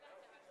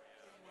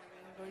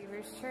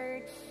Believers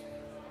Church.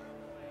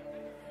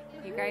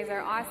 You guys are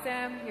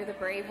awesome. You're the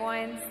brave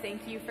ones.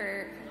 Thank you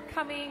for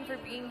coming, for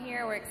being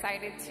here. We're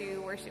excited to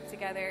worship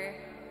together.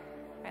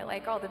 I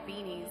like all the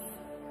beanies.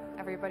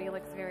 Everybody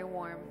looks very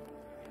warm.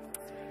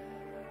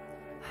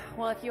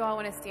 Well, if you all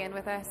want to stand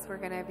with us, we're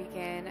going to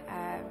begin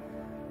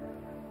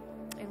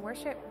in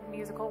worship,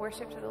 musical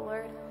worship to the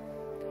Lord.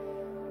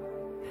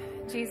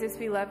 Jesus,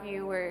 we love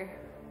you. We're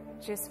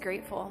just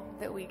grateful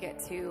that we get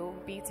to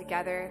be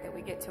together, that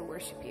we get to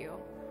worship you.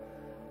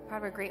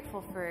 God, we're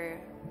grateful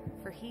for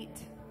heat.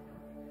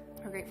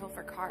 We're grateful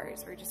for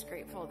cars. We're just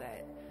grateful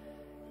that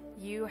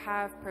you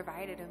have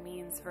provided a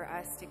means for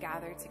us to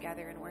gather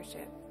together and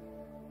worship.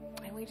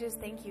 And we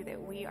just thank you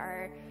that we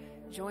are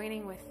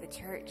joining with the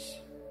church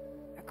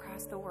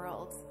across the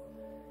world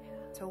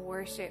to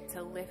worship,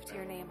 to lift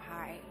your name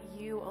high.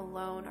 You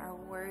alone are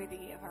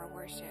worthy of our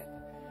worship.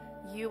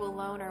 You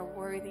alone are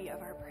worthy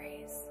of our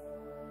praise.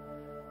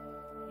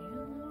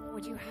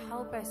 Would you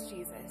help us,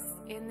 Jesus,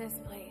 in this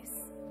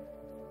place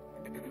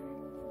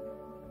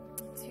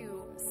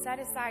to set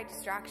aside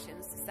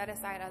distractions, to set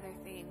aside other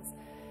things,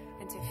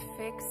 and to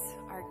fix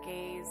our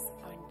gaze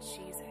on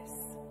Jesus.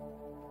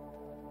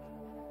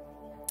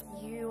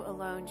 You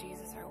alone,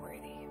 Jesus, are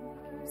worthy.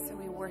 So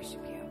we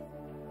worship you.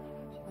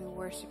 We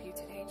worship you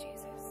today,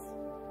 Jesus.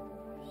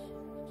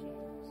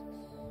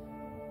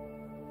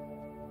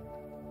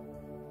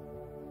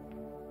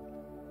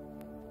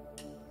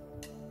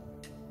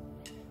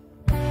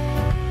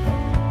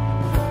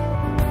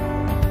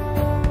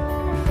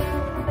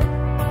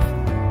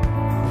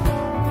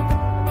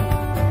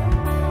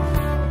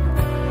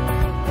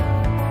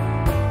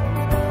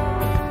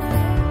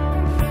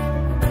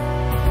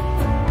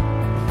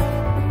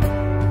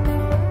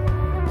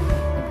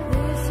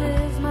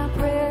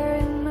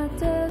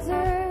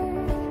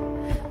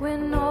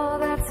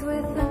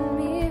 Still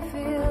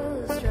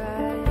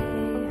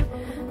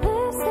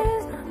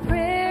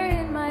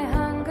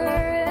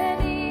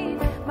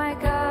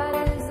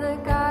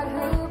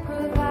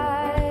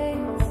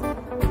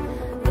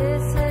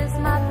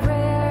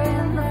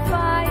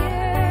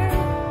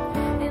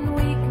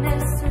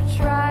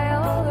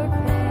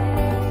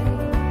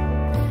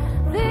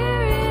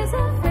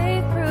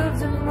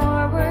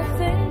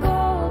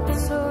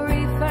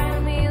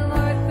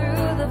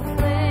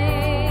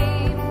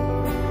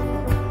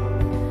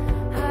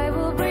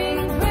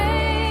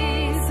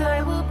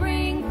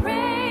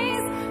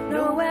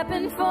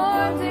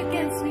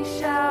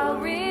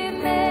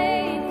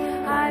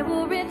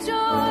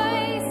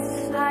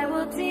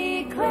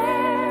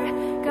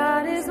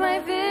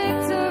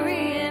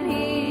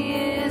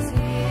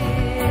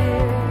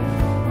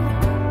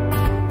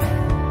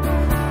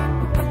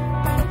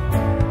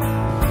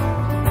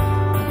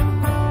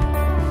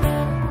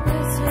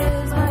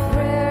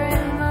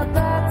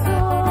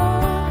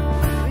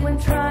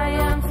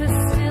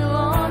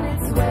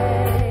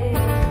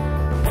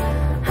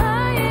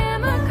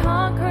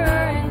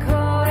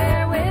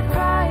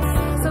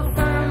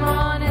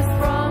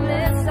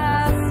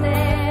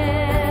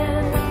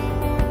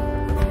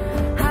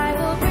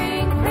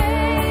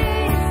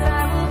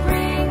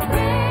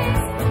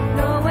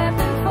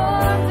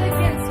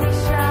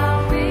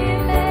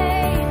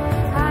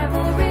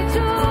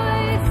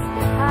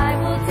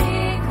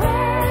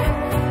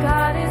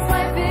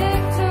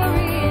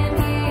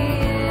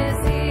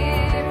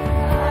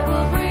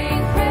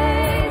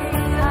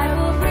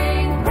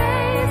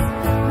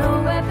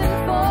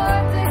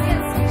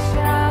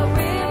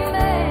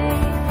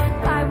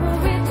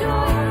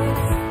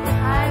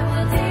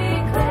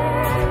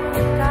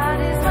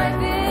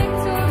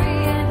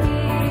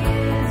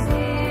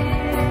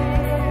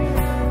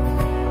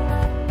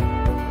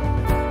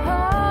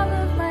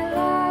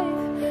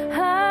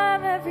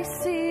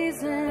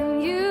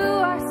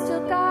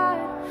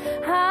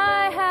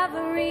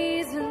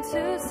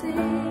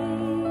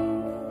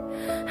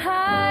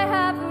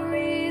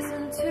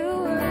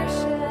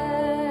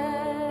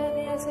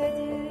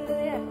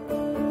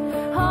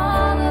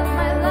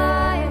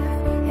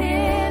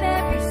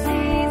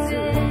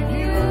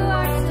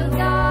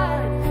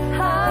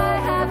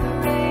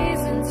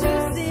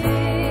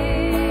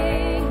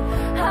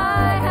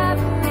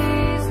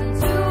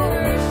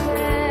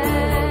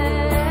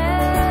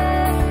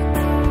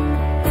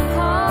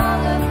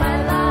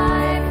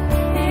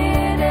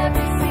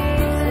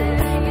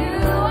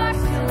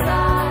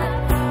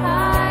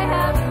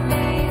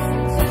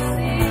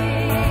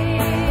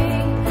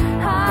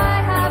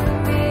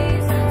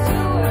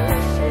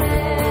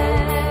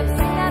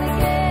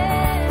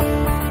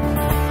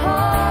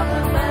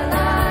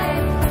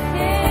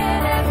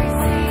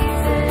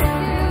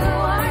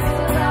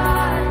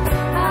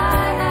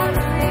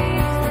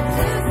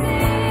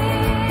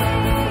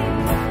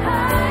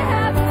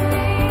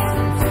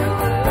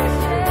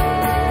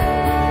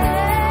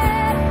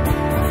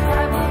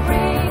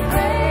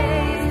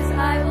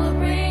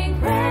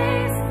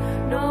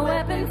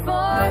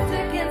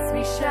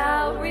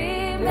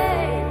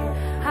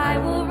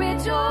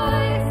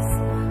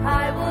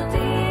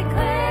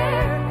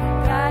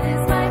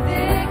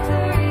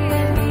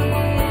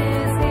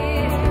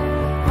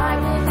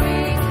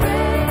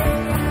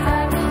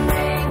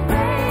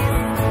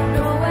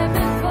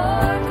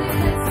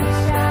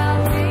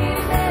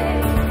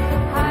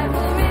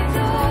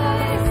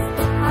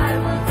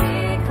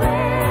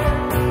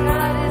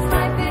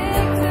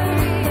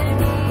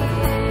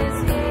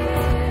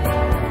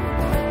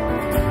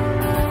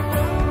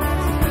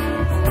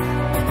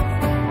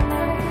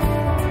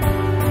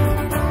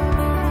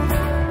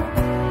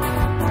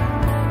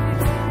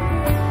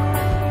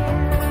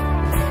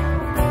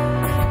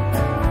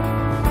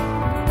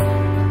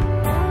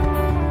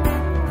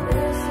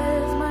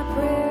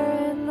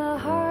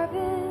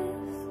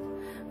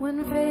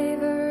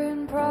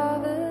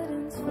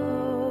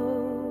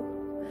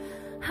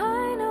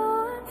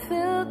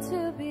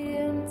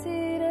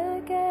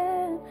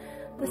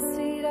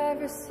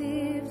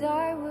received,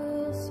 I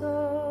will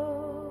sow.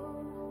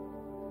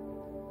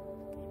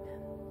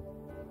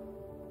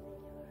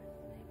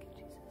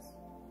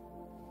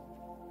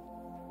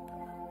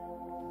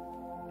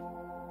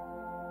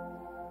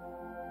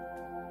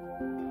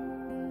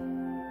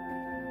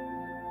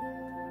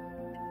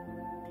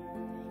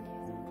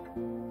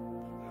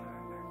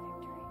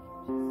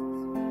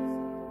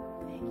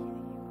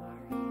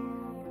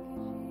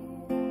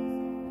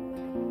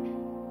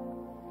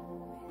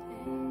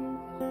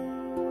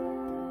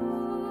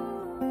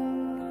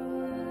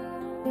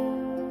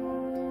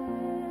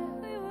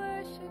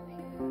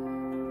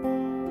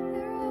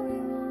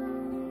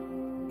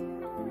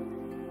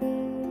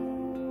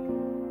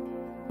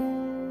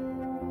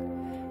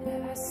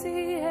 I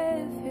see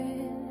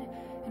heaven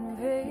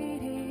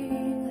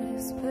invading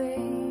this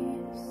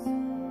place,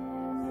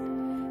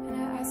 and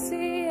I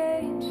see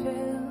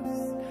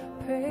angels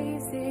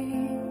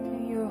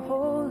praising your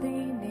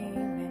holy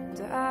name,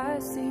 and I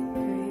sing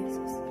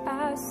praises,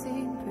 I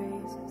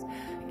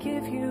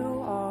give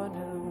you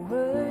honor,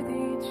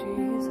 worthy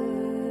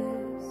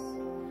Jesus.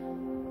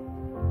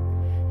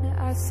 And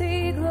I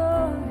see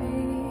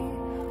glory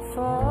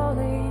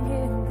falling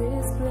in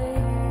this place.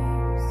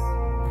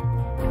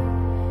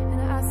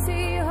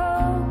 See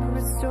hope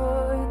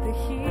restore the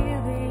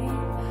healing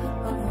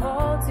of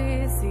all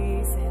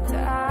disease, and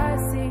I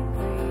sing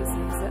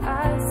praises,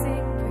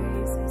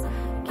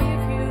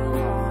 give you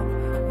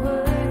honor,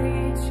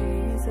 worthy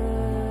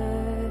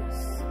Jesus.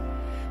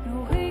 And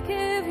we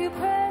give you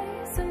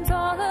praise and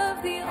all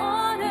of the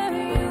honor.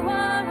 You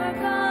are our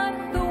God,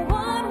 the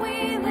one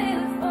we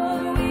live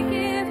for. We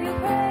give you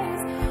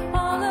praise,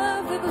 all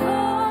of the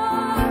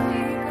glory.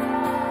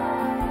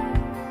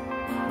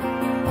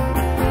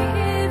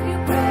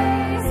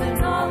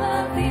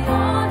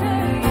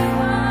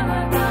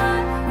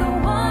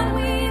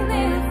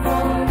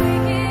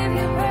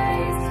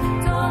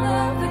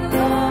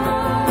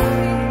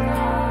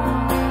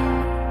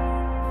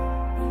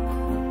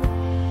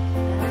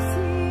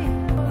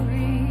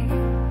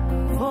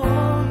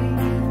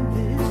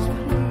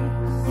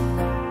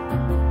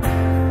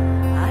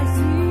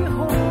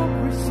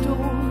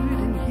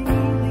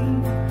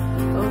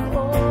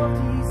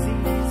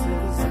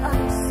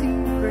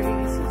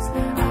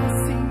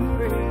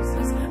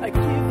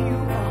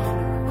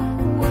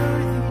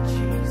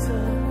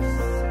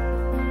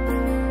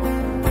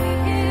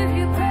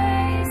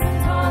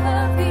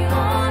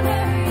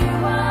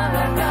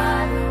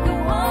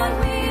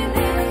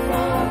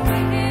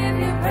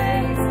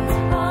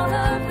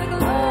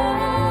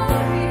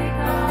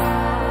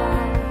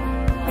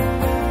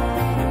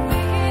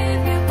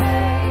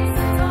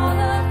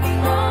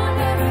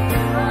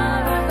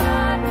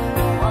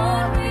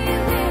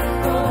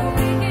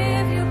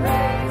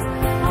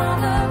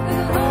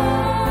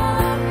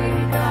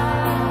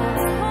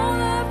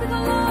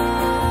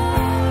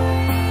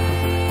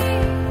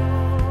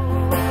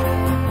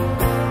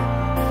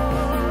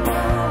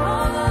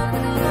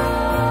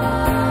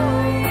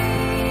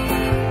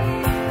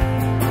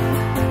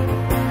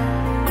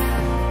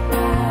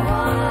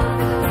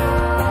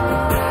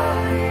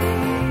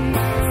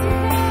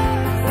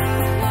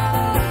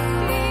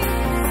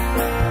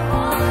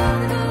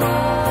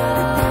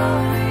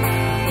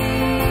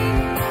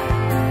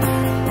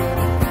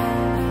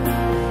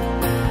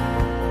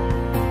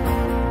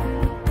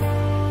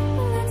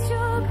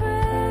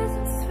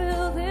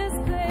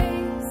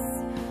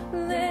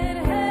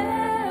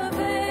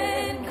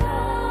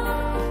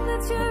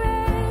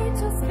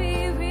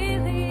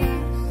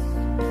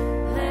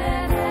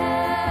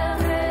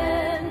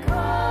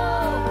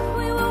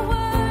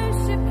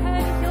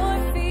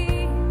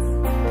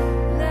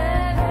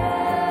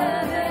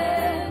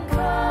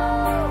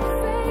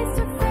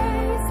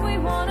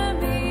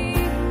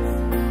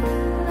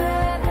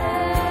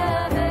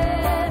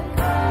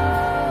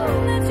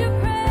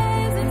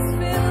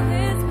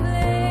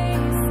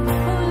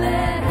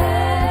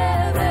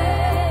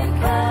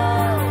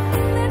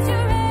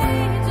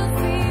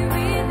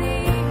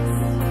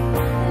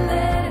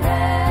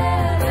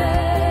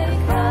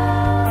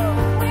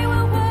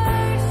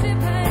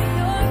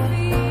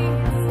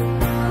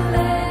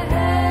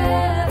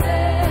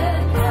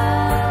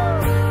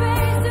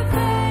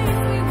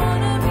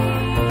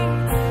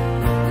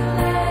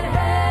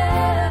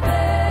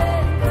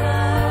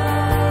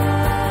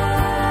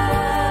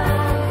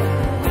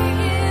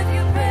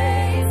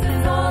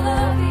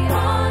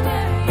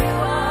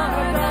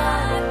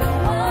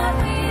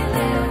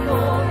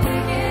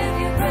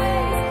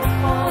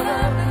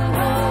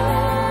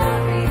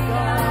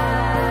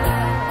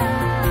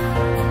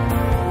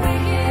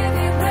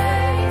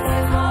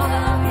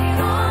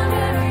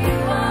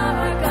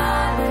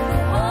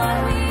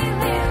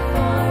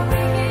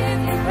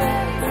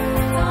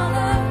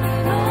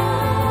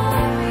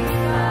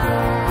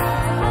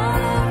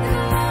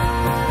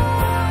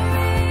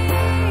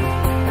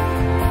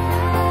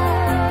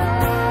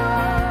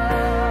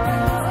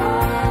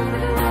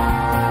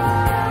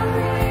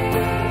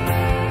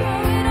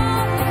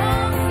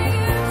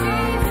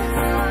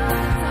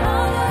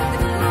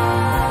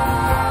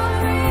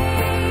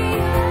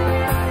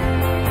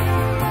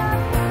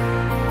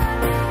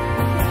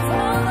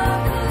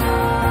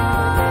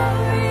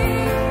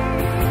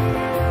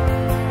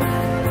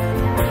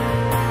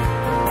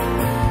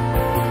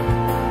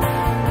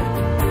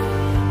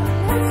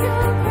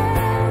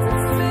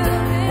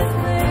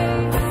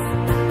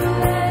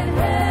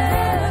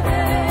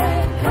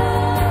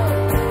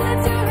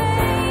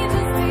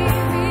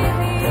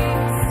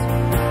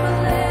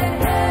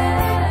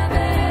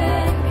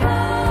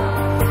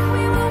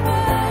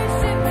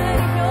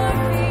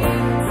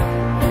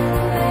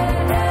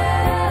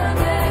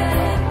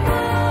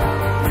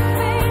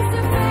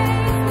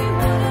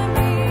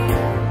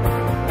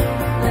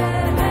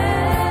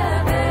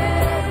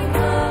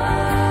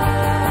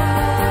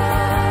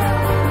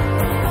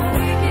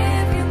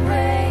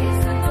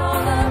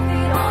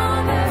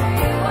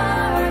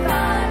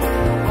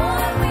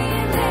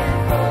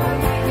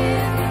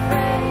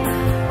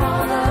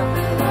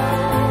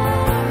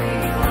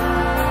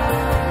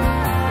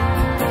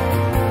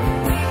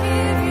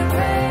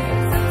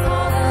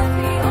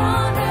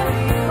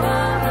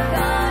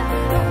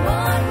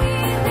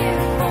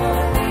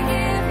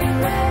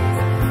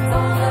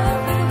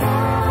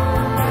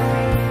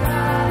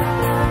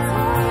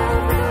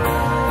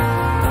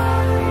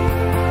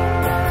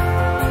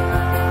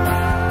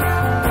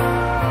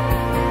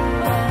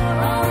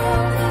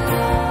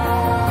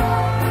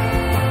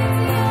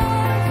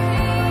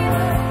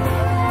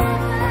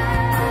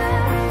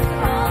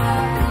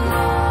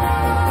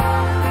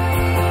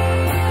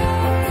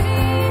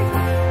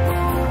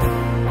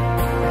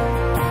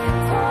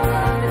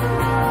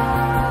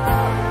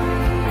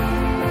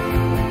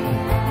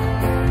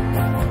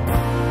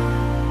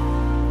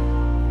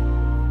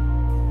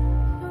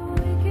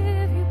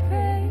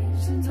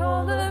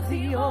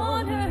 the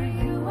honor.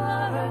 You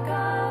are our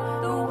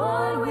God, the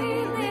one we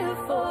live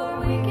for.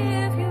 We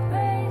give you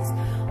praise,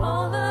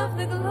 all of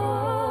the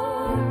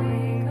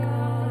glory,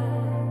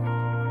 God.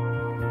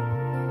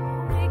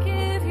 We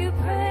give you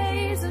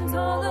praise and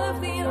all of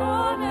the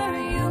honor.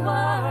 You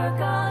are our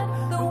God,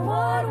 the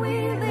one we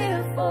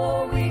live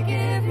for. We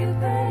give you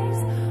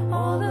praise,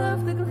 all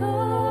of the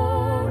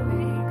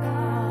glory,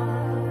 God.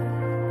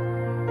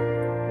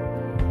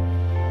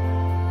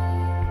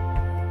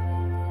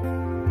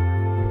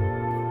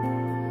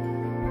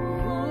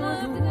 All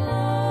of the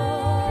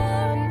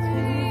glory to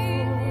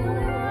you,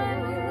 the one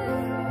we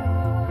live for.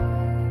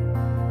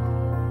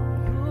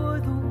 You're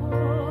the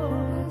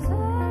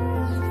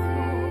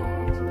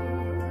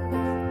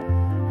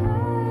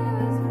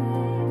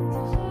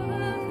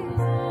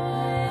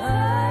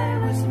I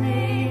was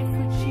made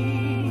for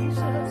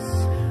Jesus.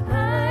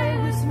 I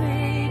was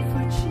made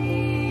for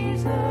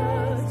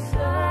Jesus.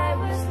 I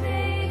was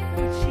made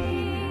for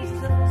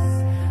Jesus.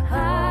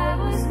 I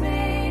was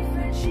made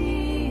for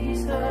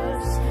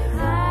Jesus.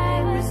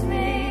 I was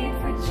made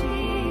for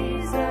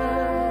Jesus.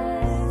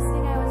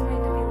 Sing,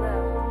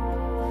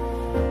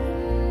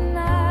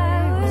 I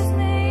was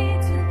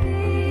made to be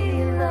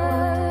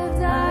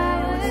loved. I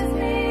was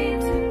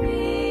made to be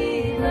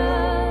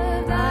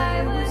loved.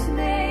 I was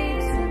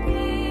made to be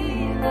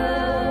loved. I was made to be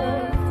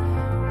loved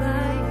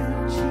by you,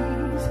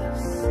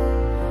 Jesus.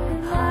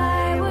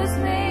 I was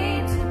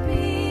made to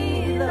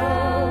be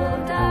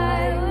loved.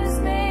 I was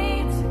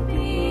made to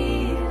be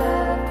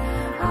loved.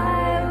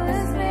 I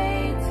was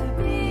made to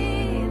be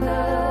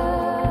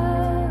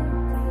loved.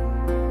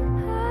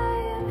 I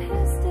am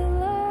His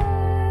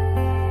delight.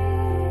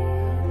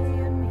 I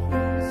am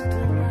His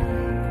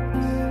delight.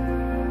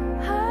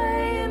 I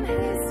am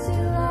His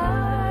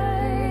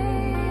delight.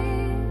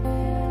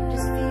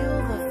 Just feel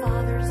the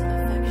Father's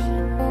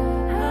affection.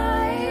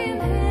 I am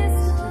His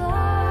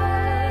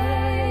delight.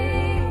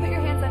 Put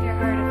your hands on your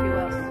heart, if you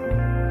will.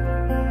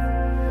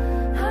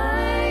 I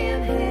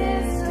am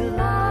His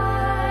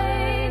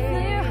delight.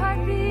 Feel your heart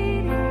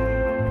beating.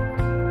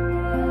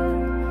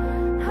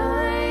 I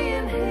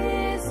am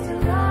His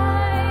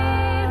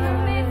delight.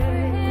 We're made for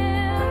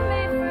Him,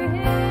 made for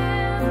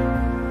Him.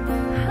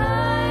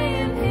 I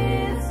am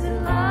His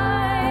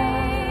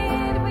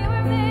delight. We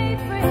were made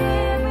for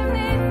Him, we're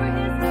made for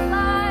His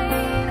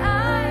delight. I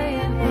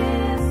am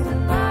His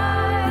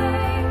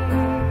delight.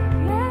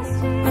 Yes,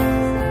 Jesus.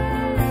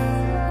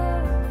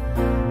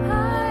 I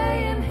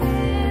am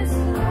His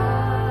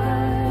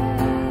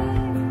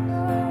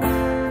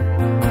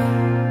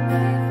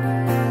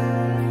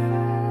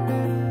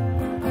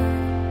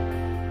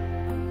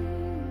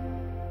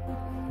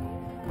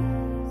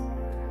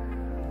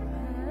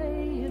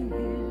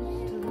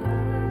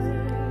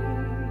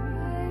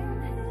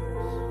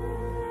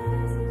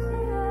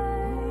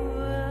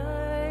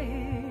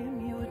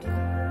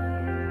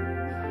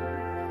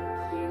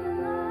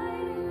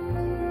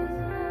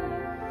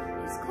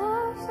He's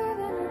closer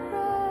than your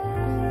breath.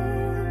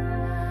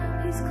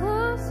 He's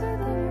closer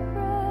than your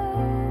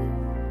breath.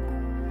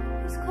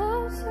 He's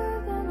closer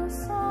than a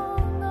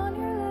song on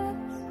your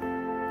lips.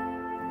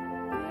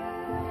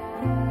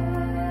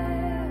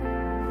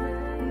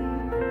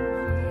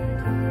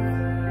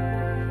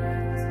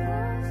 He's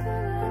closer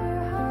than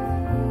your heart.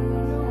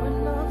 No one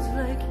loves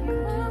like you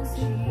do,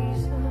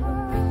 Jesus.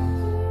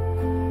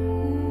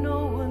 No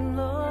one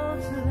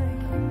loves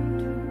like you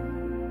do,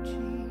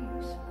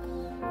 Jesus.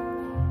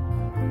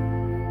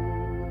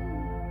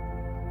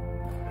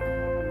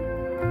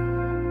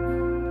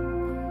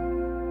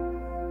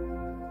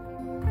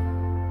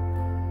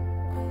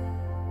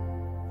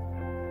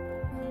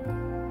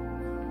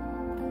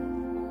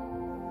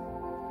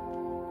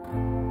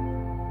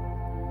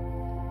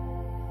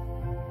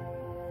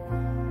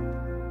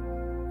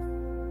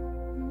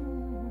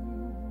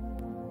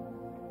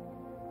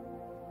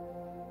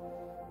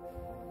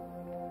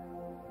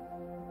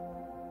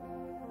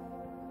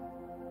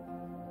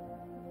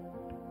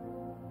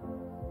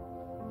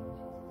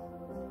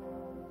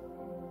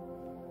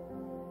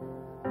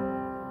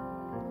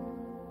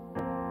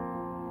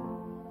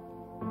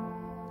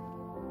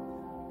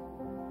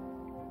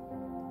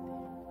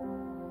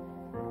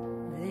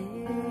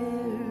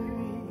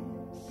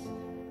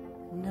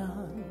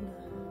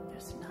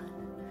 There's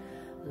none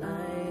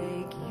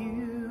like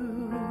you,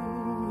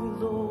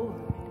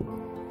 Lord.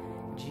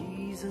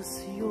 Jesus,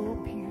 you're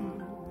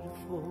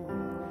beautiful.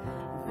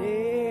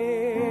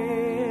 There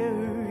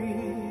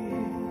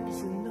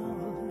is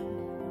none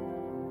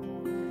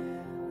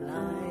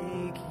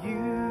like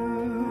you,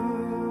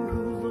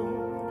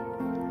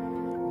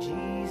 Lord.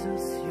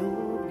 Jesus,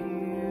 you're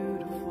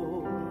beautiful.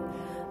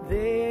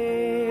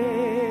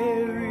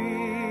 There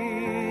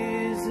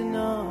is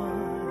none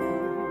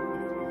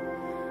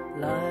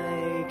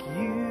like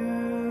you,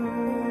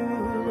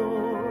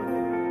 Lord.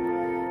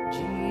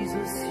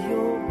 Jesus,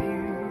 you're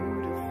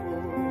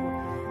beautiful.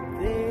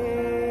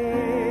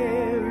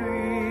 There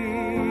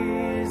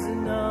is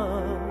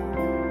none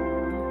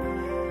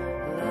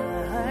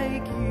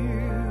like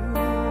you,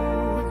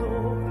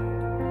 Lord.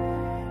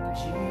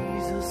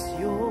 Jesus,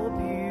 you're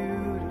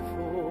beautiful.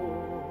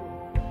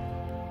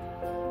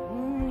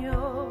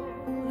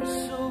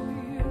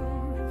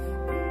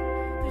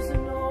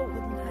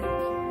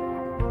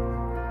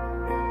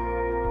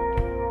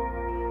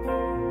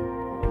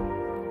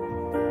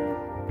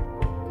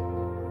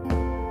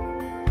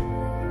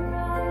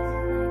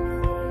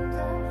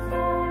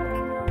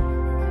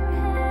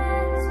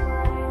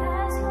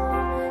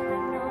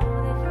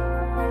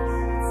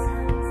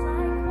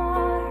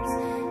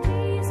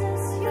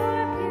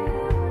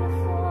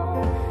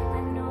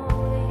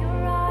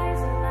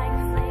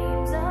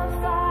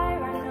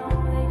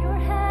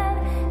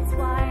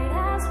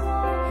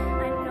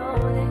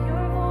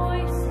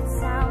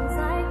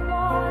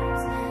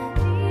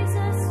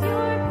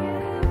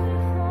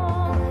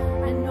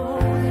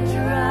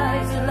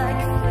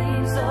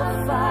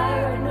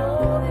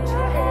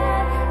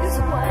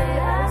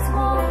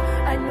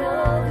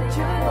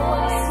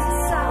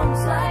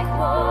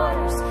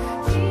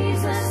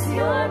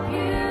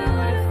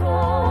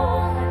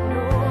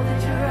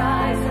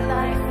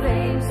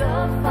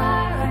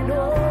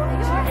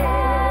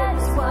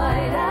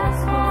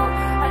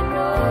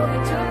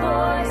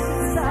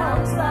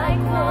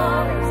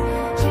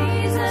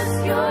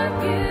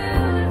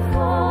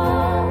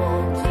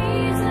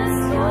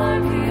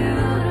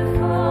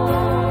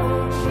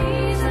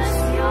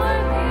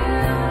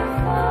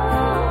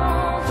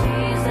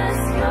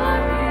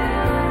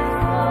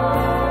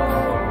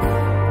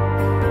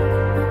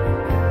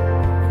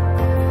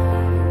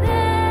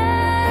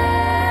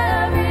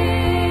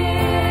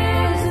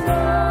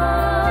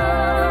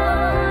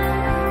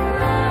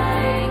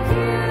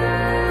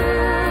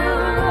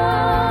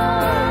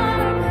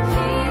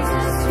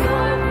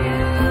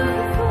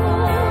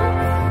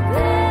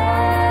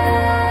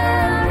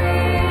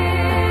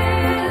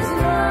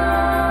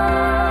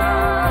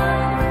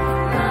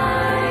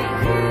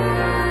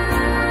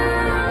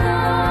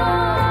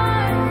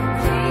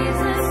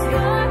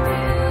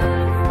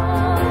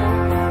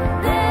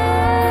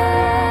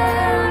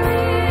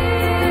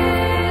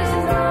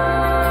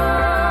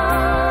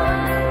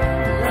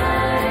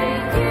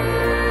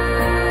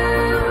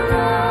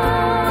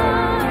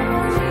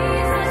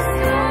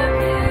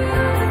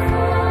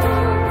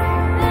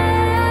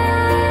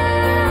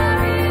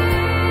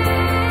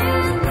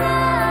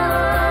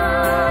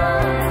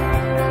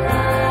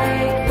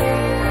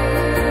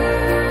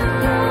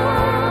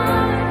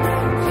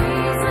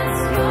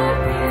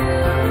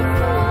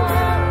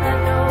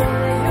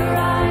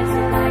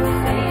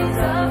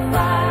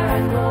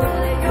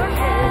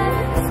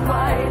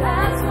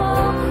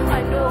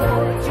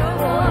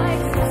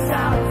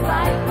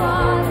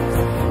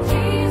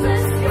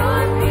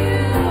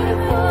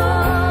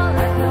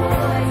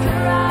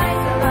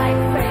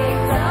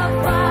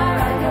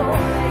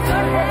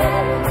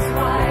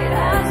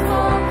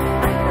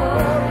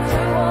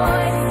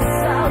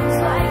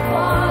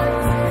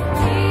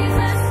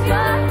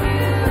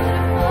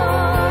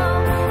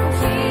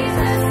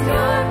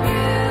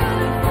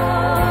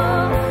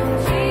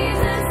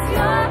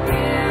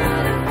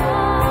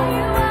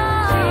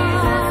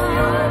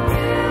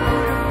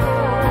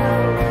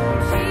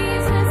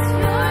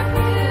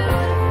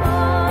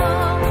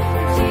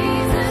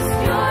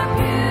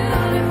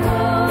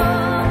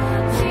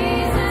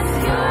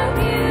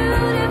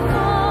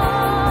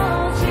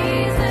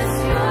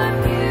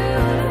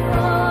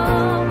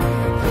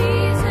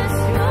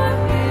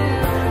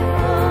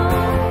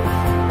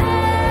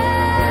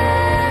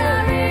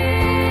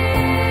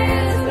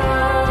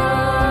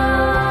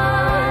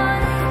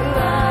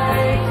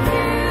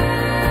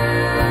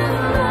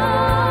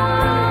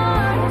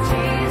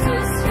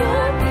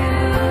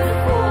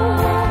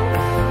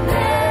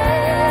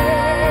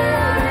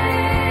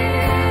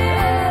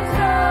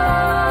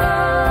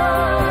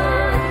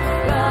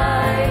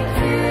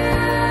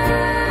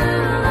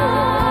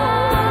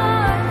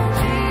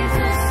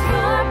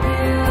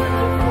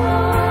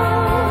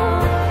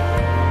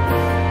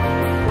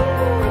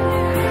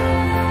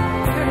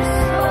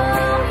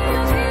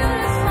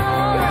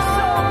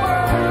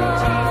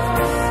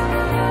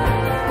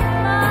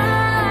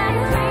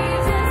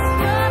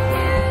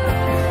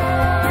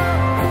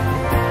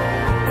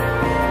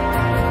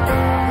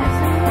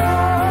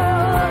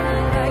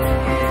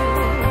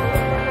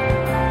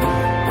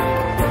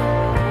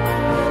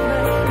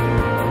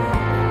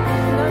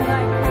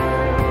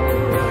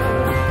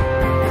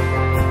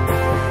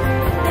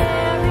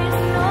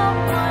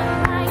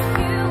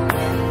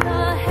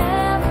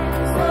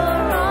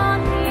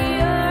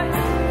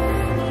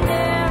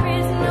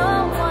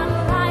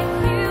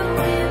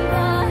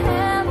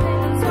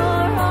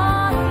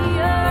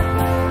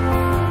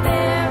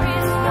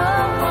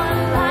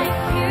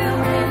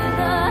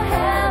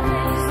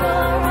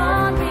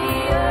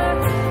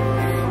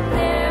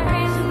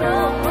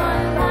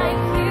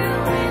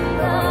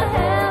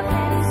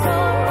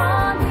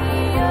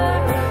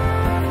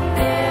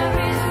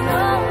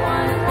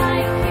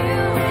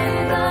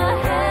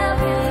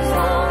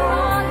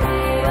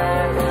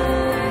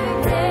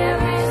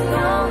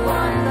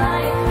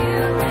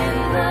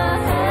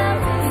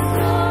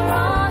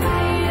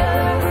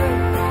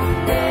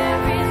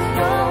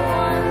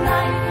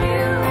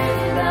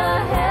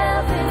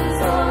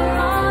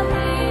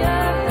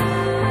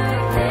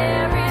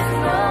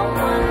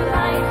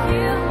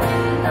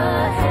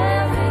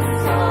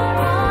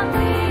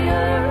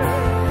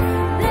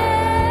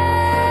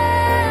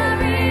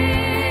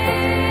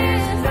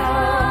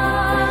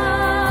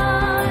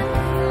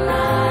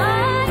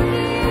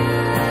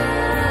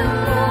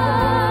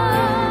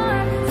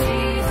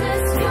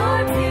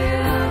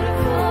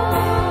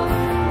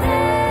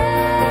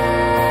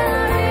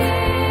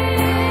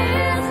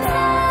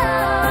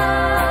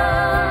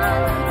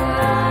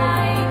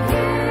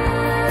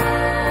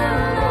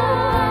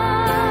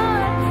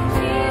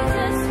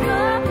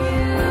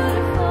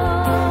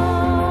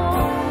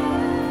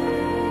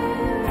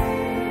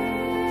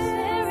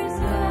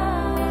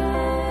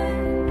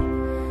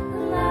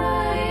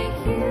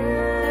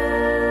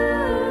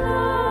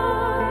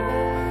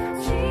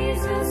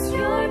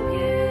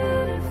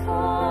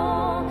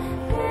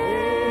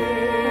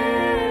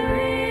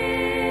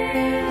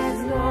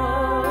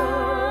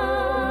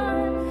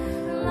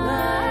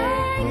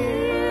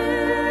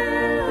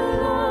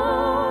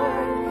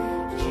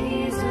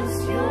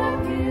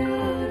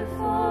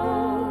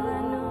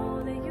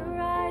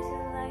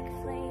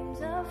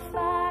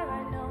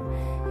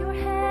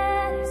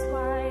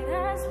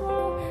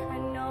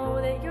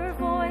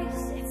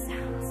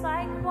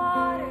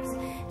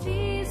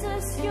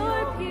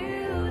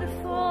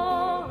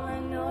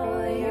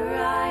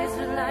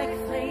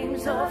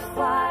 flames of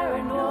fire.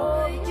 I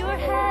know your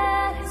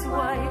head is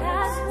white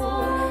as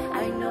wool.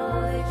 I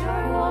know that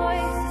your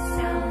voice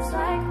sounds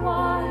like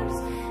waters.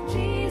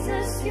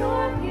 Jesus,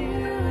 you're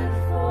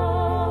beautiful.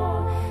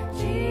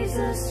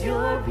 Jesus,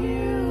 you're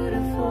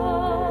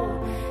beautiful.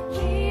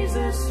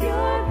 Jesus,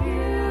 you're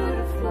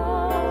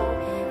beautiful.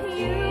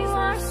 You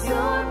are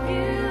so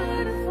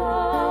beautiful.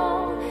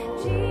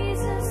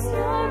 Jesus,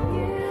 you're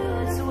beautiful.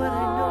 That's what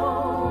I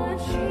know.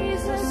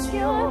 Jesus,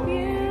 you're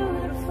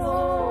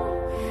beautiful.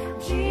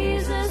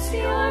 Jesus,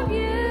 you're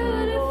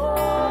beautiful.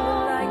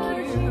 Like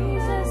you.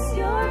 Jesus,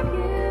 you're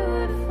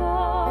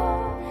beautiful.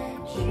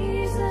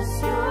 Jesus,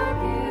 you're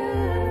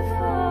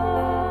beautiful.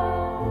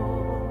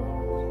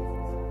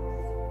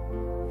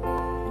 I'd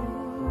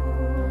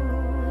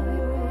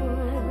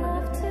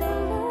love to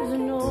look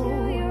into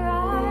your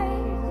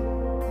eyes.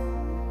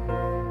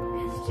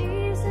 'Cause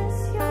Jesus,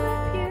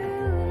 you're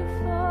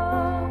beautiful.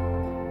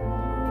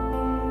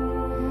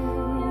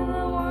 You're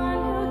the one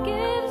who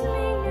gives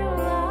me new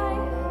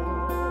life.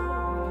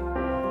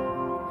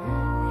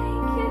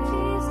 Thank you,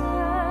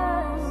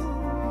 Jesus.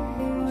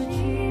 Oh,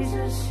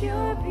 Jesus,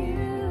 you're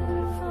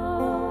beautiful.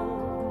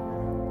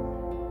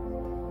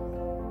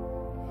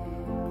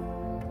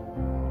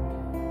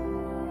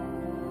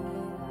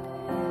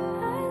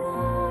 I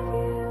love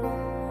you.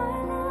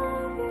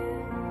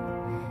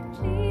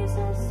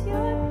 Jesus,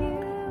 you're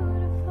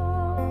beautiful.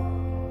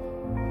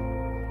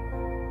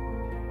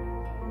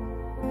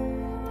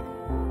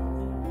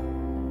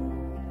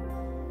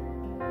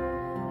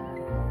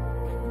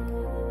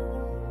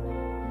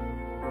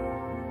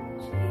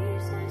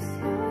 Jesus,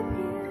 you're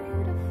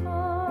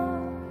beautiful.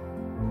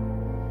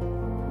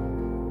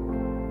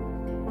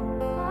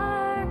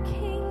 Our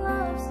King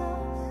loves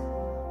us.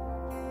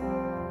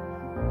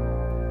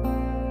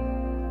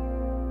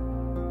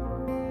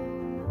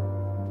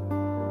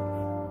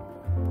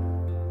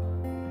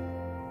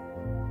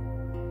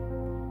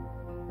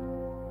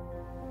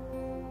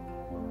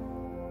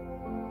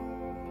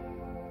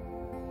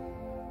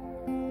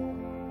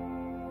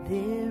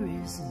 There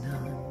is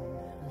none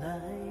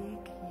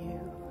like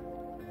you.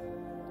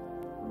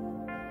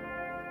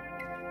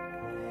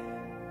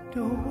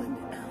 No one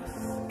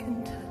else can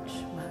touch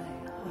my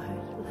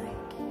heart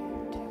like you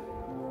do.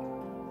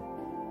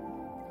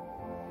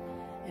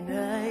 And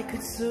I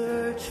could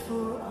search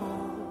for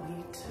all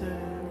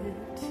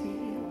eternity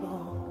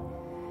long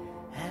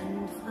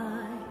and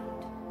find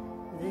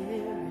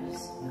there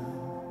is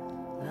none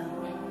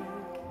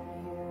like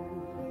you.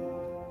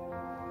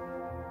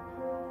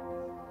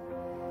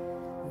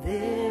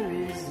 There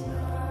is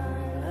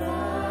none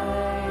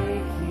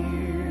like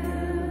you.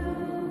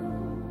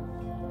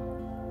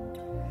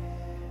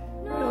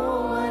 No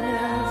one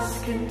else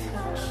can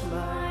touch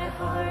my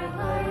heart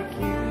like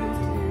you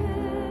do.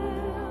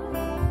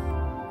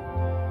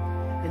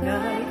 And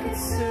I could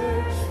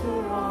search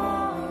for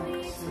all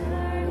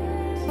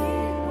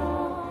eternity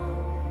long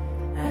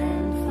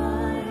and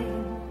find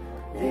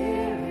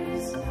there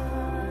is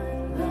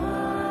none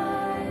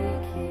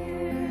like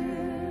you.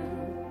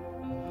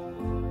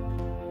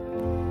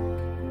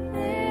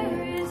 There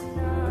is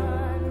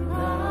none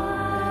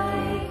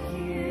like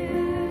you.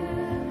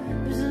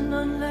 There's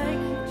none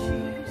like you,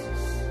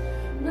 Jesus.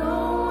 No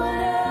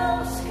one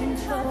else can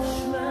touch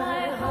my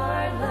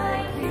heart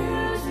like you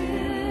do.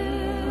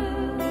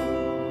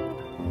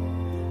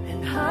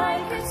 And I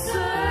could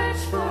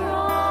search for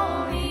all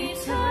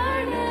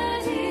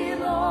eternity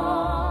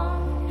long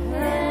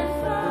and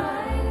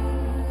find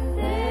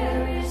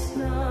there is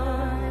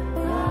none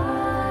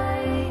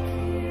like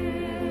you.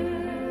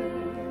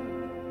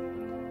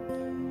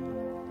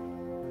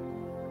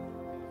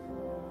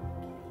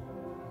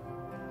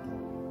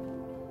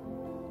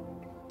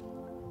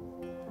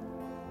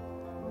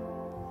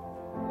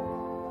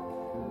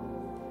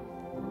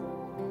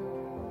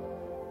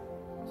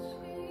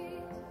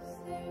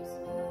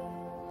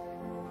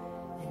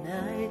 And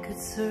I could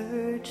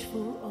search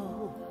for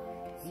all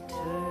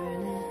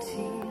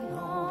eternity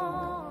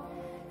long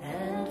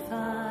and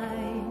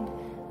find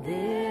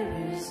there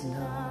is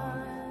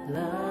none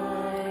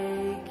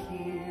like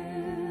you.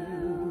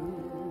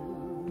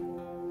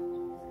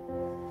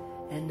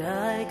 And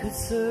I could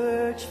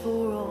search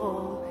for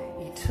all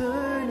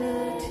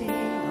eternity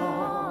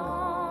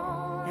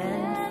long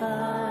and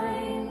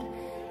find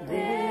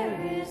there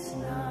is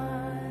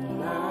none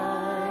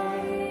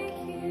like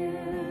you.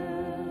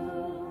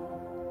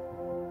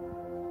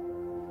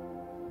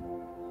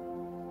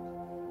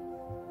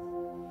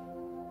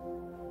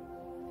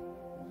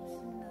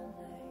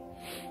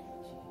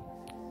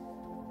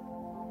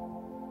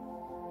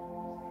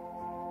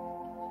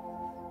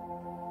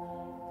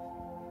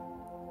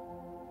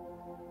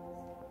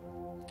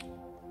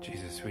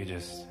 Jesus, we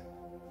just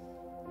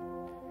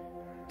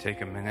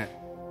take a minute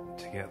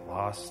to get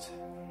lost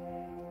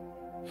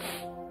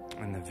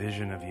in the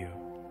vision of you,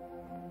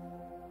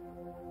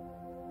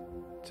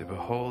 to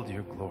behold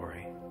your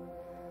glory,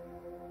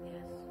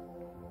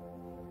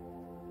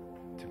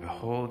 to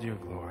behold your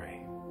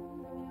glory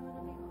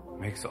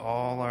makes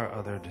all our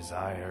other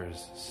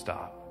desires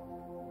stop.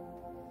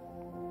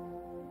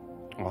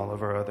 all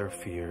of our other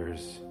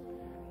fears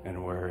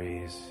and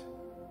worries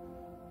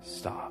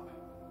stop.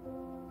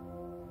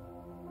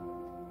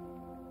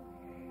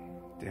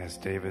 As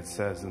David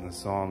says in the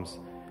Psalms,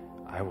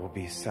 I will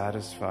be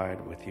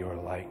satisfied with your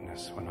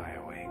likeness when I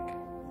awake.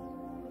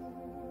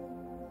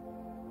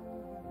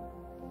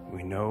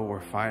 We know we're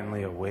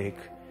finally awake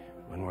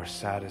when we're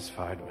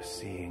satisfied with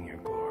seeing your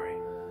glory.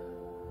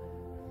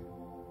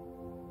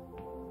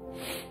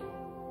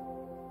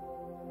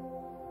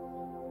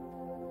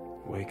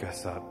 Wake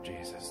us up,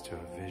 Jesus, to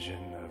a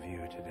vision of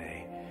you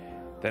today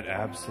that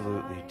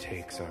absolutely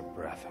takes our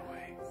breath away.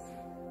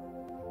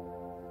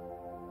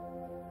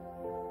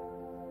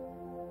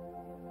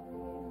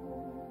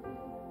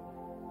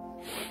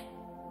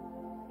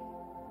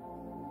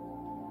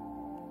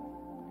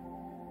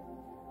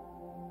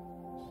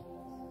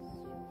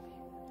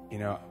 You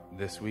know,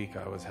 this week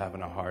I was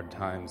having a hard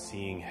time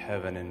seeing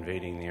heaven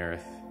invading the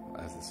earth,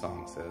 as the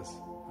song says.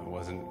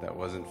 That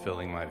wasn't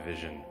filling my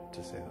vision,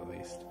 to say the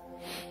least.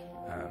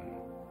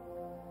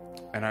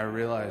 And I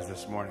realized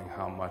this morning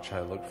how much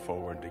I look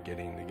forward to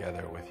getting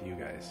together with you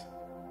guys.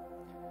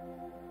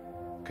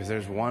 Because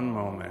there's one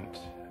moment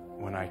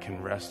when I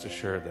can rest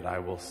assured that I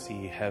will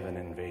see heaven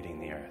invading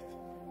the earth.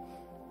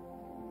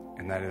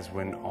 And that is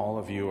when all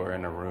of you are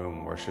in a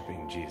room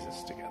worshiping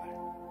Jesus together.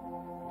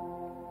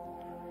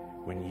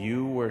 When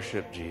you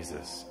worship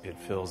Jesus, it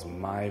fills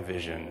my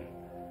vision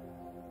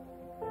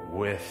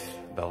with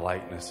the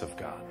likeness of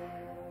God.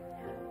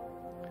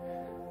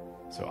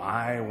 So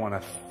I want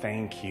to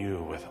thank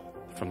you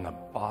from the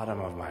bottom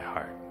of my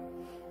heart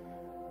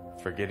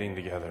for getting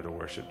together to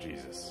worship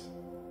Jesus.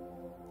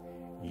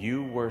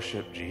 You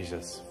worship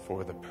Jesus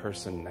for the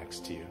person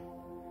next to you,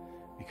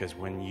 because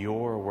when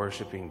you're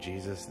worshiping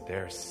Jesus,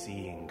 they're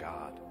seeing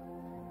God.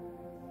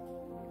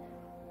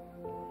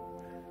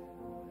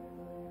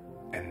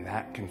 And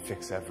that can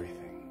fix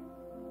everything.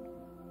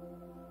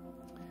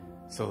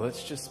 So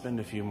let's just spend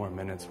a few more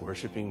minutes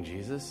worshiping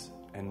Jesus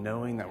and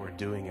knowing that we're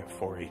doing it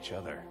for each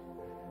other.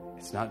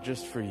 It's not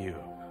just for you.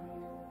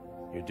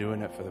 You're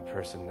doing it for the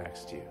person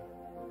next to you.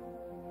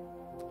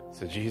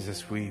 So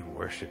Jesus, we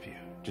worship you.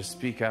 Just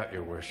speak out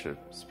your worship.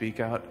 Speak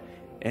out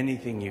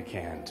anything you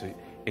can to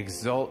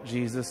exalt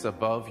Jesus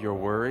above your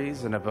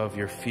worries and above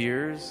your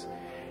fears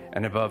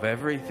and above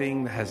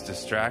everything that has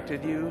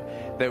distracted you,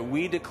 that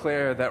we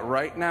declare that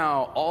right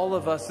now, all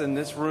of us in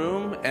this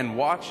room and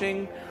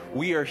watching,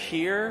 we are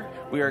here,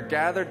 we are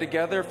gathered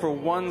together for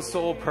one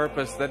sole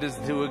purpose, that is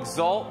to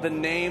exalt the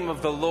name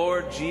of the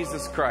Lord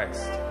Jesus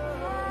Christ.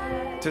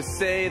 To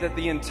say that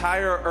the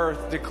entire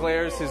earth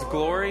declares his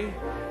glory,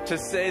 to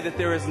say that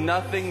there is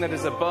nothing that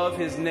is above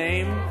his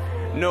name,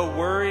 no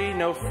worry,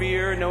 no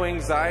fear, no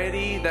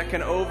anxiety that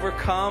can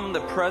overcome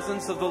the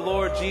presence of the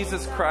Lord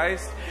Jesus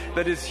Christ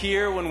that is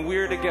here when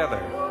we're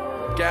together,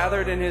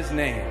 gathered in his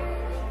name.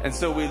 And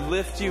so we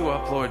lift you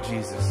up, Lord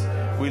Jesus.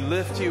 We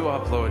lift you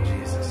up, Lord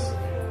Jesus.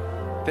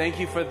 Thank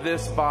you for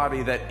this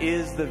body that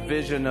is the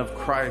vision of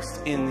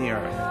Christ in the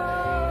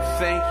earth.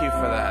 Thank you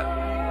for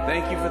that.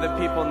 Thank you for the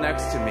people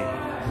next to me.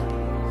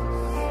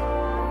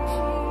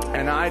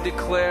 And I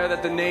declare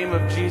that the name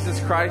of Jesus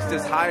Christ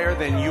is higher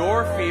than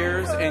your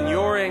fears and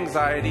your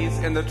anxieties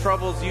and the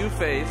troubles you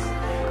face.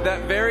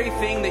 That very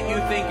thing that you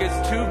think is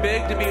too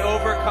big to be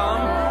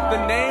overcome,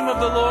 the name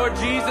of the Lord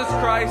Jesus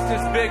Christ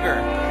is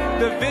bigger.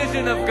 The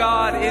vision of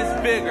God is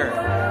bigger.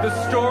 The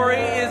story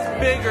is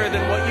bigger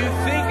than what you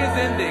think is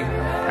ending.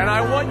 And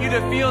I want you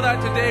to feel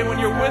that today when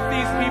you're with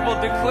these people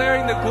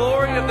declaring the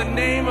glory of the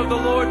name of the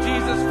Lord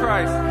Jesus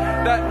Christ.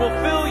 That will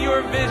fill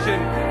your vision.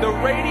 The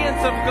radiance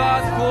of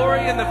God's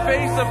glory in the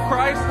face of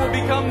Christ will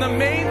become the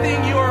main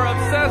thing you are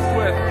obsessed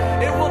with.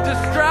 It will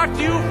distract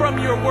you from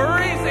your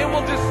worries. It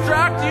will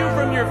distract you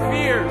from your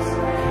fears,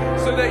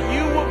 so that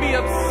you will be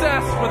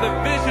obsessed with a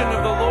vision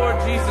of the Lord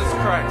Jesus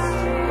Christ.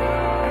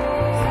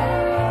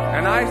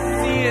 And I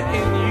see it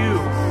in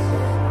you.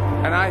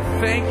 And I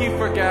thank you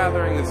for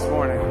gathering this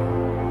morning.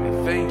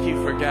 I thank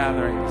you for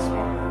gathering this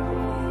morning.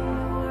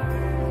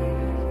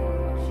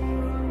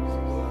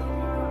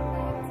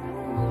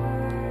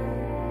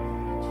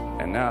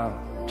 And now,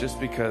 just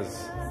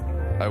because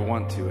I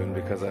want to and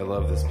because I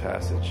love this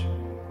passage,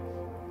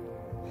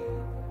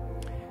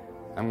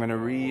 I'm going to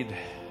read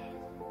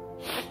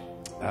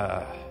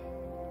a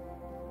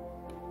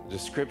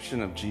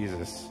description of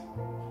Jesus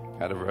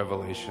out of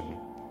Revelation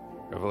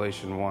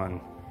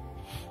 1.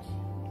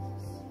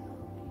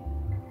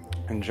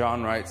 And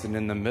John writes, "And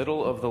in the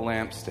middle of the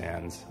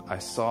lampstands, I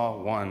saw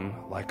one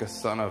like a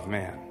son of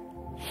man,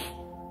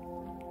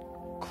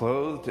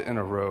 clothed in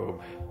a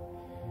robe,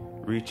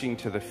 reaching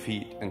to the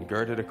feet, and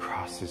girded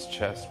across his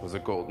chest was a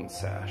golden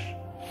sash.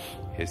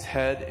 His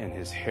head and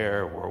his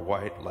hair were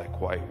white like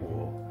white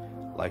wool,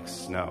 like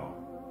snow,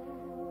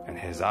 and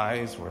his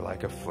eyes were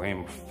like a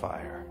flame of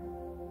fire.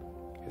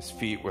 His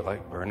feet were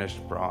like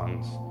burnished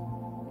bronze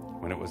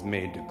when it was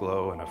made to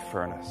glow in a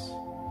furnace,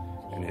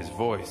 and his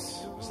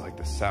voice was like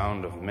the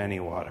sound of many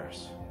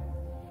waters.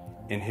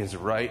 In his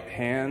right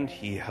hand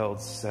he held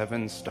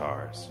 7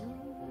 stars,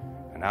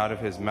 and out of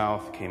his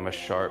mouth came a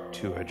sharp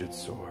 2-edged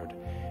sword,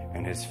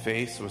 and his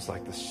face was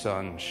like the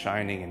sun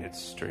shining in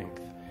its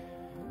strength.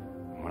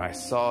 And when I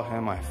saw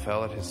him, I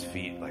fell at his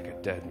feet like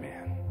a dead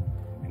man,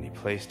 and he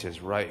placed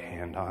his right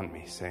hand on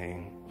me,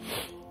 saying,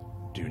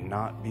 "Do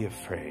not be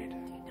afraid. Do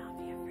not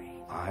be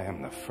afraid. I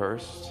am the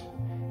first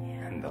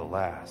and the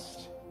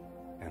last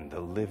and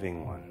the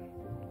living one.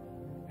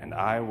 And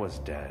I was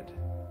dead,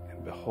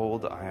 and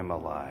behold, I am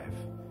alive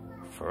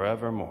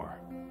forevermore,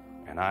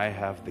 and I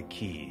have the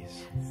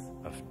keys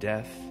of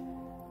death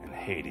and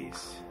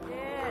Hades."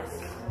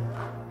 Yes.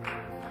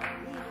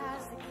 He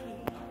has the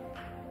key.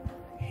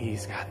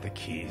 He's got the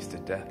keys to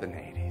death and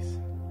Hades.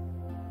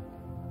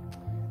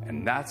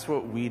 And that's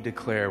what we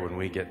declare when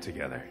we get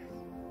together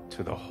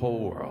to the whole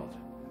world,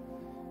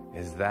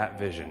 is that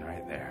vision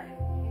right there.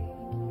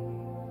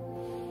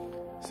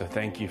 So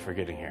thank you for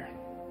getting here.